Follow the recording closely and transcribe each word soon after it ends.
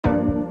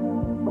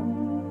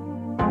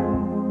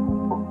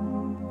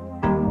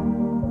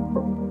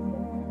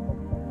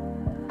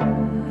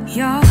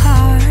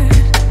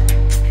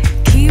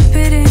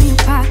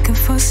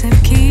for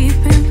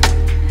safekeeping.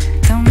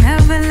 Don't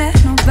ever let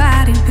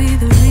nobody be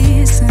the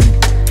reason.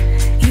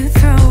 You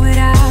throw it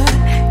out,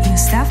 you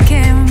stop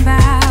caring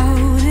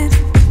about it.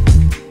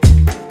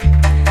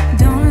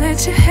 Don't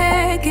let your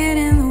hair get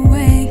in the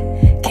way.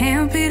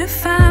 Can't be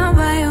defined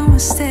by your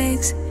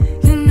mistakes.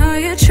 You know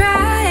you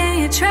try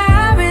and you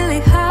try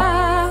really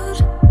hard,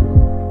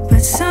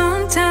 but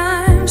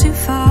sometimes you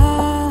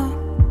fall.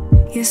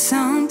 Yeah,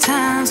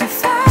 sometimes you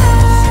fall.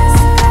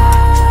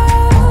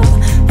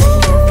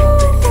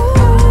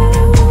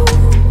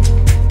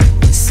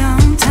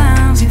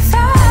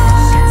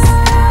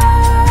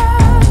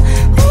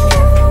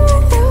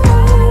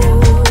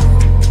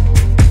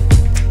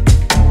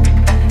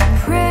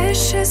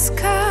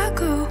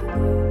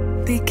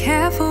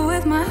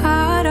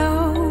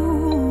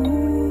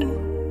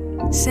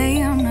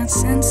 Say I'm not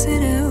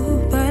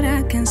sensitive, but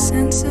I can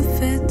sense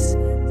if it's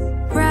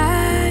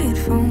right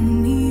for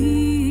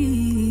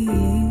me.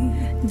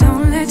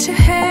 Don't let your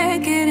hair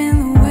get in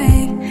the way.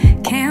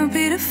 Can't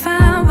be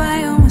defined by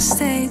your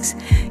mistakes.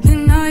 You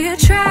know you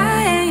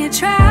try and you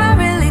try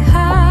really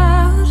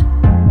hard,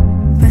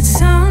 but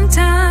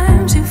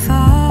sometimes you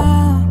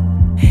fall.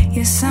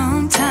 Yeah,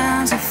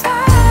 sometimes you fall.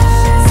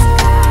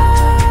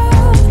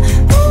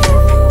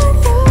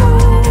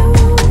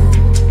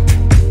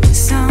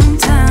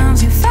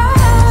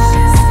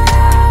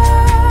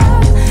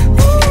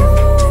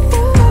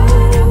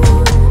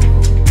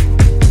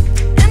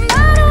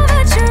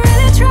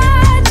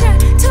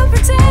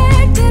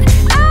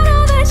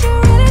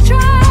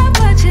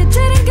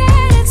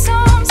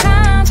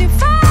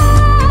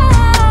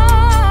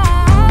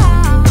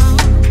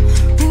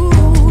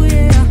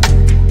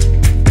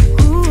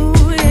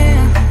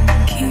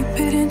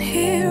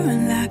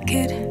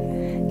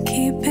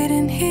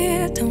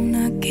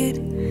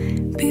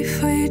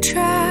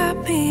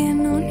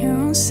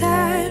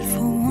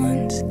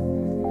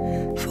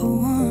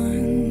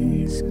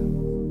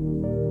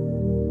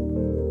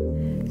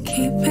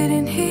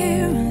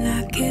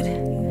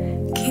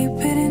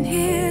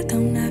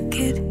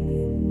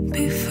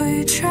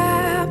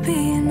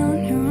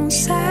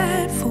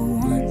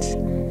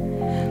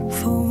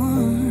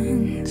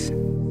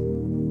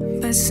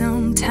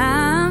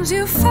 Sometimes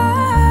you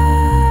fall.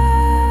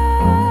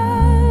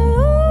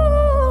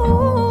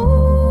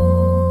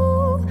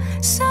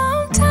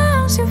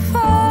 Sometimes you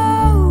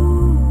fall.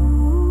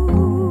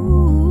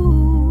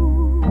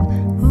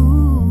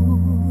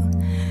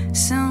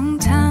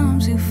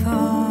 Sometimes you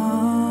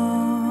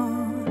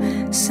fall.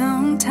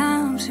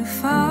 Sometimes you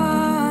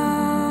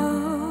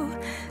fall.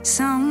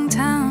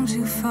 Sometimes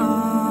you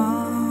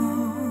fall.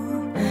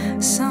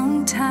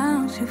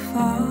 Sometimes you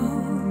fall.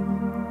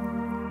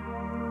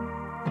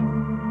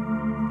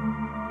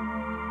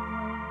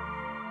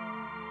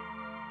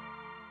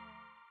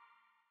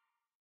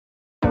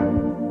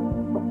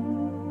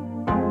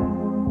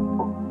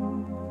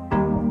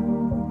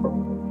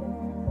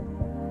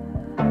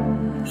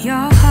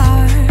 Your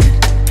heart,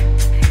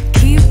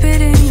 keep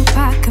it in your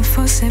pocket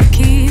for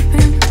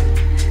safekeeping.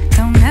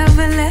 Don't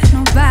ever let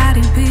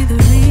nobody be the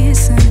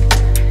reason.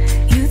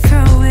 You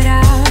throw it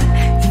out,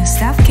 you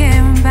stop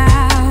caring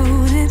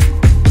about it.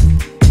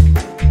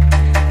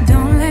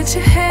 Don't let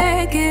your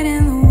hair get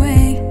in the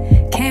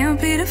way. Can't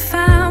be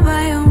defined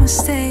by your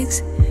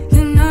mistakes.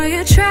 You know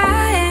you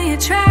try and you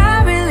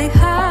try really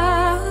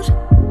hard,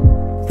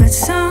 but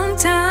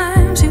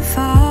sometimes you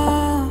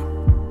fall.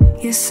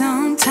 Yeah,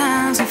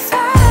 sometimes you fall.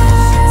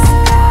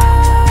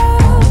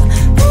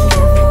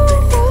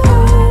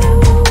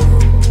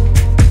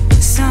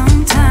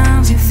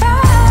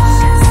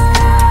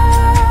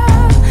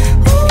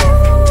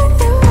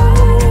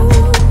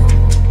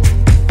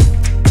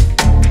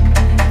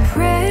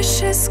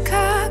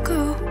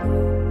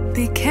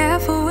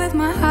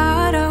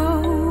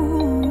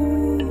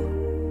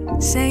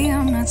 Say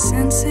I'm not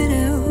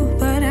sensitive,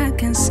 but I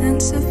can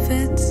sense if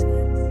it's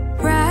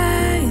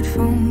right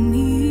for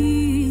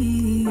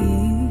me.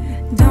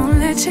 Don't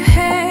let your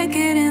hair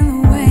get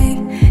in the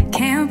way.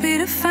 Can't be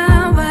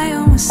defined by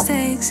your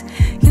mistakes.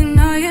 You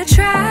know you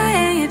try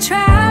and you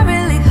try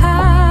really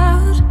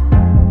hard,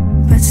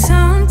 but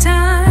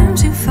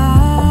sometimes you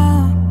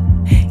fall.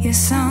 Yeah,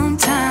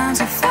 sometimes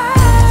you fall.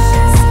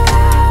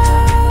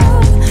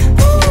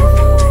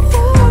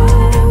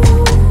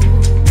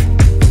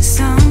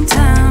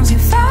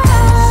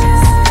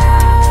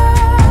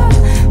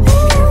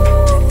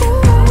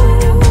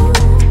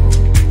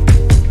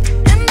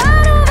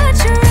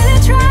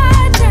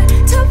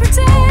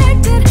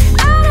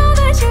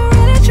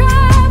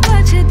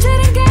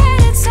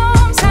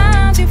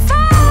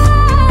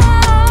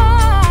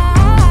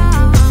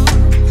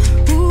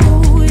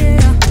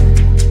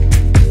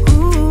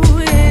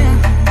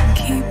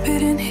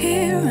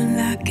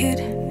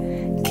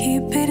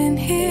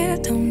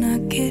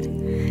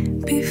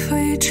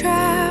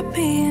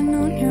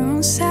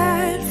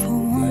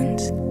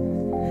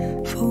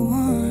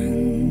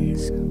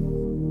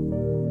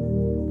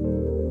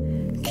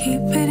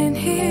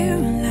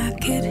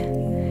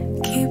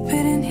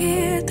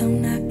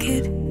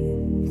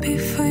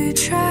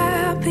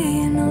 Try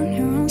being on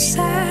your own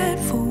side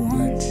for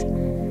once.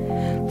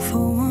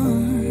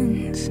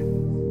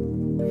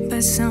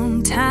 but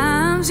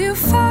sometimes you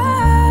fall.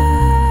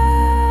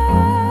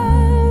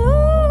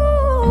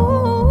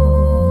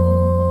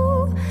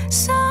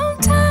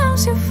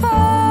 Sometimes you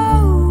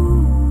fall.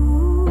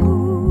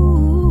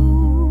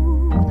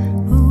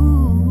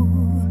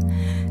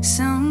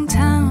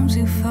 Sometimes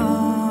you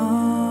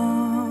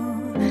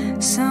fall.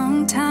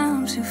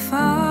 Sometimes you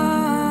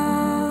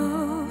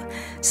fall.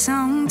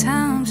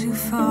 Sometimes you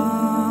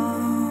fall.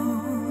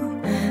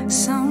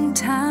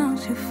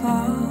 Sometimes you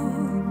fall.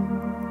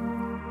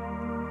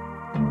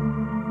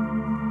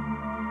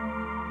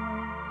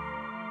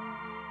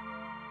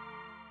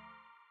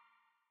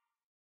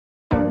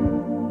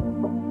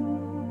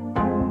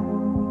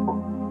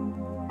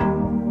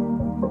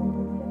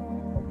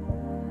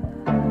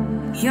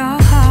 Your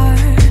heart,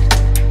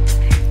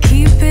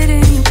 keep it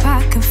in your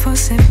pocket for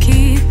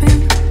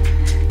safekeeping.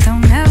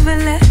 Don't ever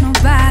let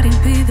nobody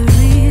be the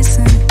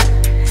reason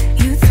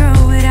you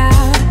throw it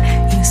out,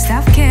 you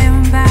stop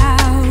caring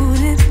about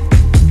it.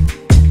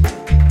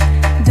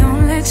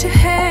 Don't let your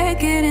head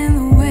get in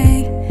the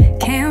way,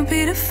 can't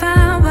be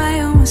defined by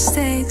your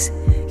mistakes.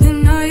 You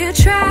know you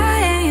try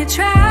and you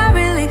try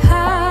really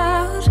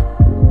hard,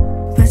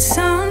 but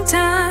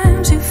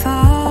sometimes you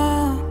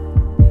fall.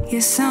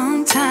 Yeah,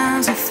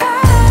 sometimes you fall.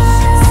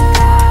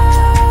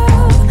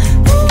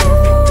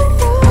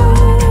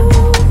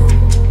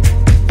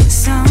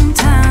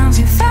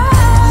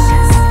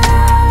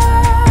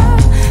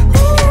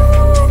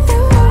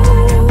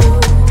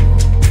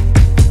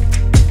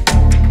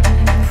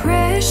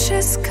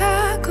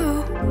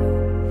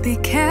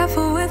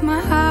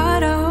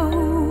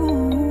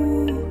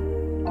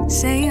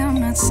 Say I'm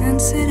not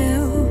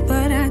sensitive,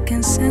 but I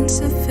can sense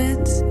if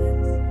it's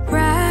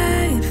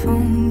right for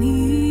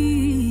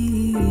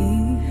me.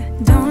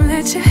 Don't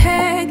let your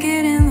head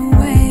get in the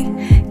way,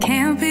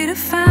 can't be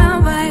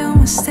defined by your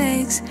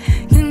mistakes.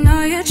 You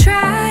know you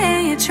try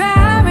and you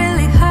try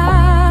really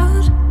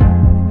hard,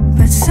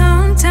 but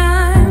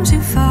sometimes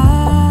you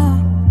fall.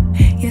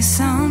 Yeah,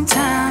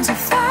 sometimes you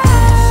fall.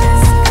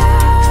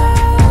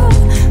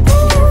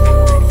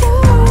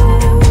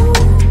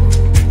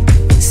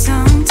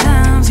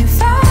 Sometimes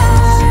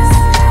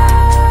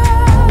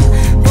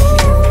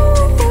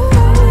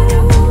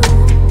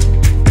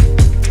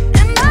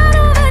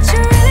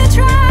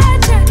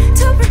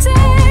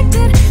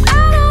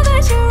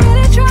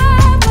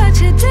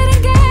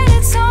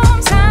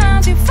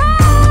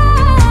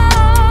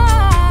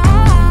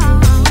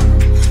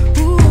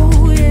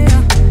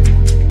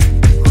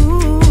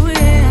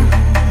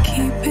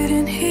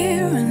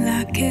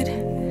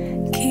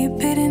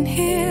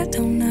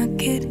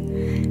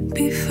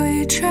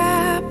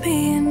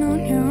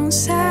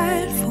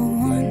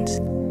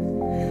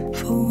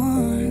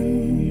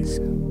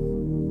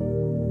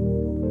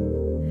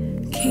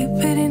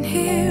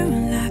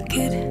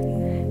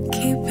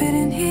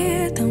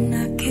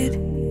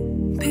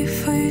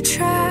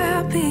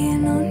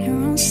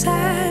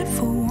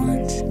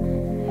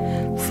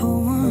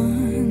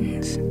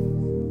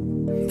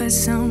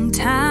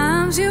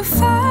Sometimes you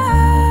fall.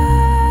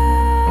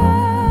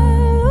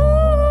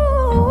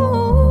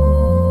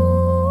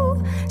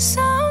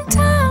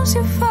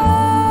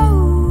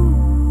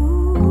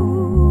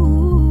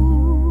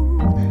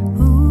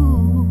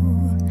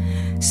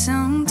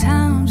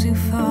 Sometimes you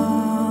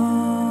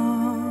fall.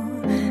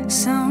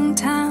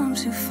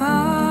 Sometimes you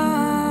fall.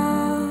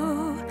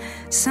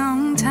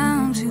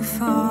 Sometimes you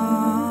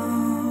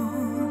fall.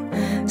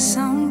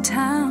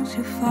 Sometimes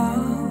you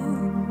fall.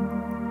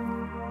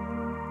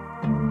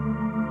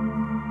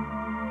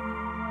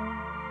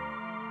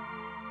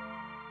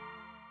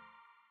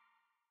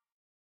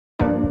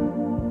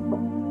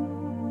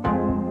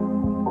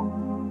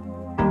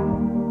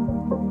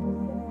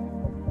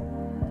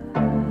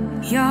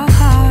 Your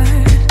heart,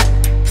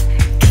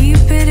 keep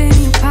it in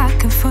your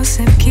pocket for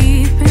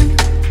safekeeping.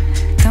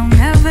 Don't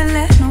ever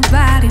let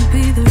nobody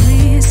be the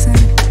reason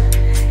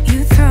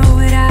you throw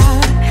it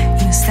out,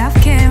 you stop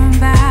caring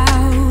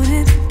about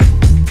it.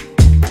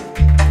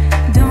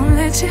 Don't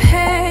let your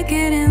head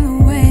get in the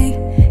way,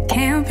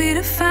 can't be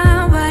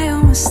defined by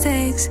your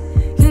mistakes.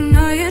 You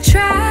know you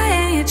try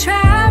and you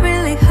try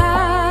really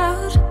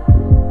hard,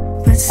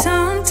 but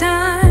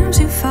sometimes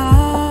you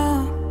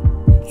fall.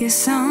 Yeah,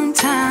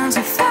 sometimes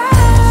you fall.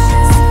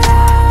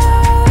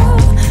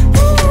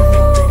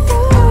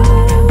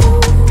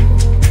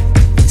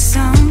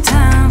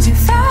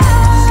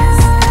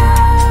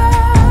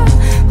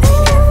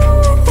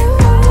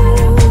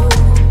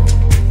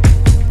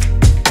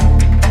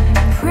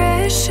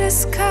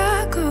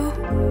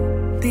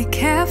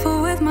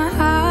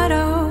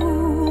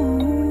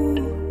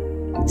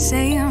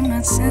 Say I'm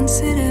not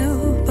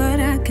sensitive, but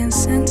I can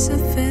sense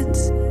if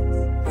it's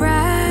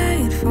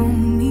right for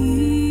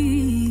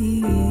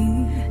me.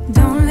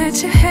 Don't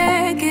let your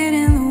head get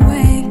in the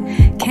way,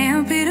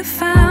 can't be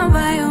defined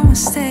by your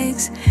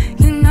mistakes.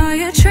 You know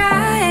you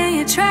try and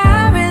you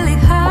try really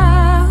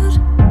hard,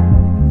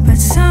 but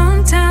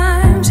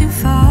sometimes you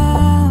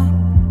fall.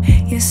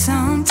 Yeah,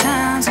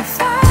 sometimes you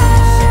fall.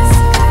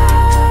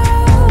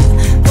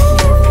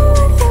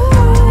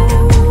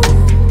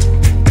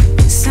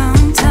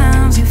 Sometimes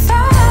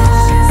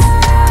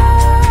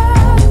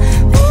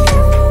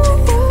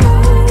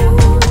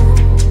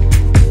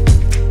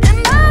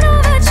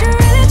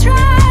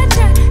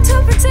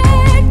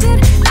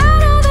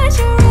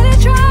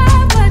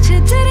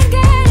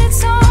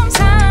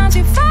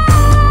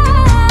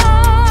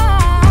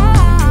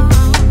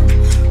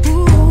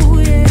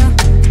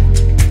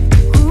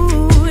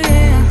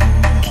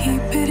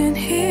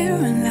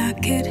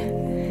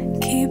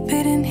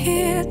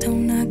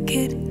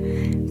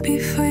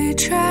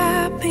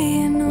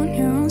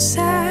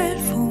side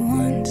for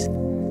once,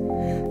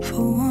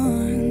 for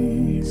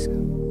once.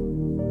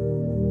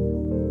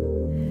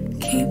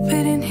 Keep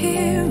it in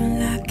here and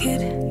lock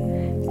it.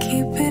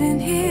 Keep it in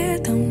here,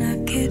 don't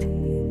knock it.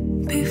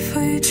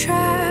 Before you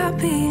try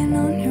being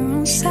on your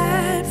own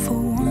side for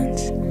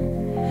once,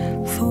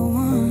 for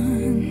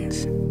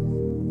once.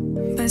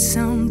 But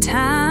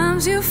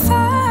sometimes you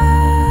fall.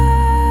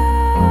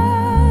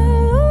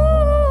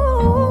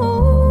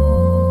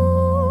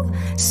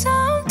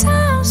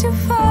 Sometimes you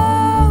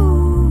fall.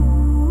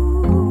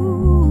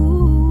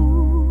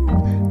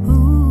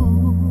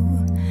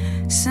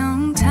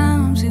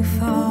 Sometimes you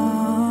fall.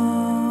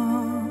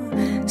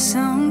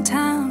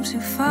 Sometimes you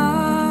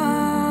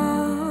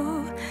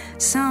fall.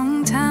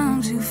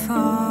 Sometimes you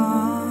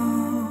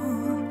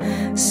fall.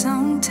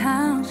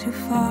 Sometimes you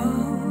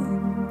fall.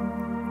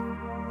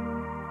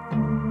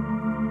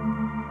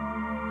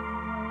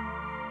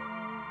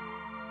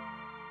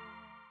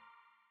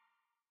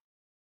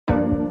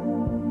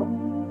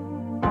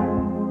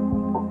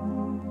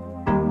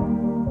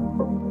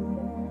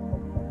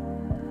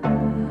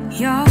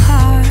 Your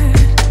heart,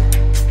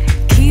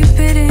 keep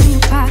it in your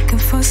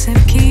pocket for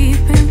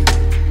safekeeping.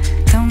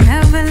 Don't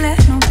ever let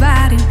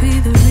nobody be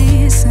the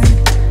reason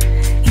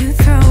you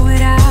throw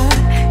it out,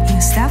 you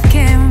stop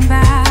caring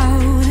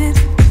about it.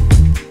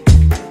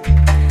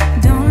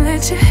 Don't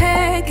let your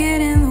head get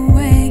in the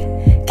way,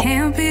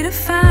 can't be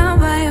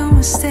defined by your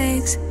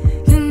mistakes.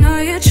 You know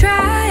you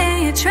try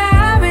and you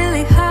try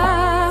really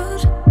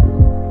hard,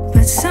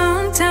 but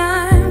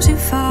sometimes you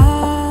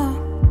fall.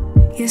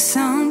 Yeah,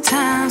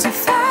 sometimes you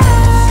fall.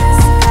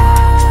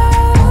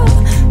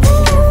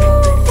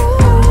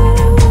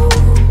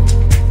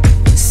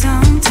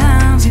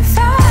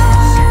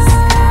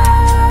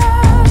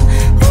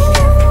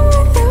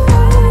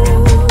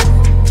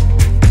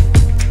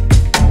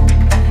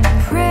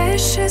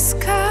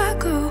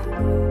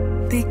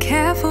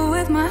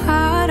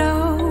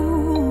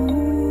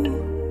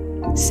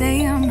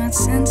 Say I'm not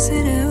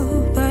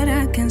sensitive, but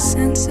I can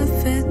sense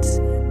if it's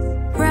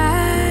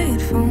right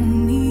for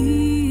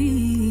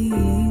me.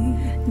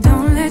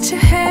 Don't let your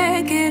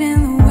head get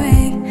in the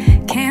way,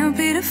 can't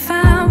be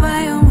defined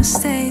by your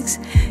mistakes.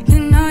 You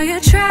know you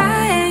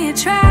try and you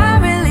try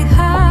really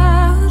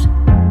hard,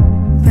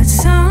 but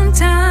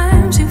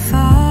sometimes you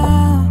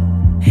fall.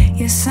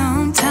 Yeah,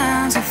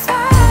 sometimes you fall.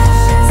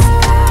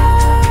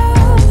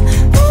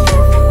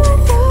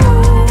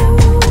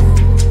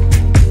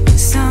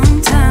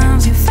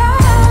 Sometimes you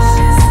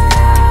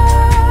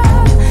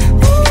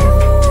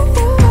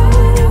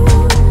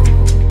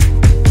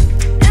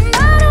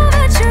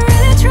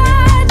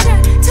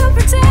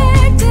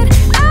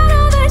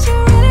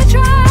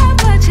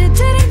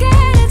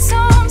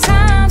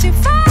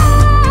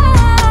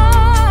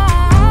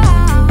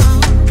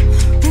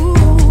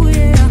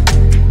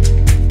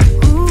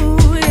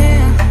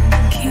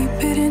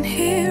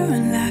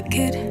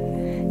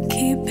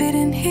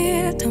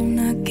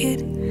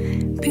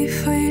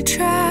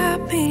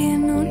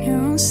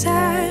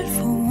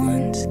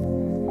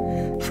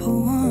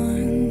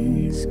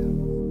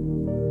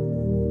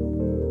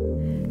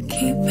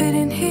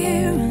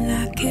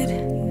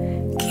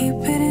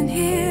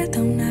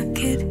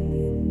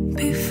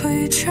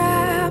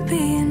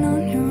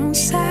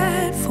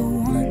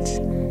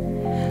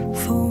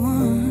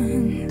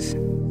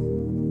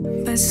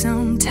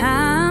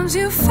Sometimes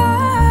you fall.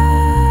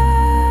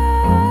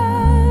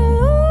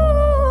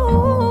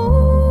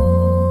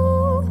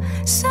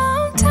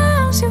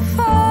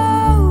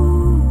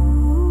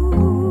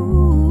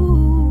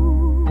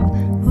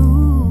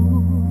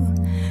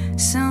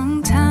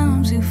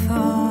 Sometimes you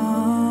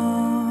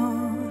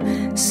fall.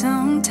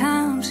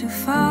 Sometimes you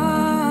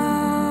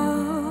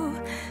fall.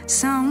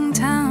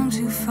 Sometimes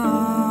you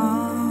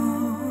fall.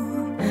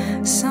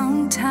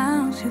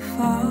 Sometimes you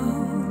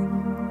fall.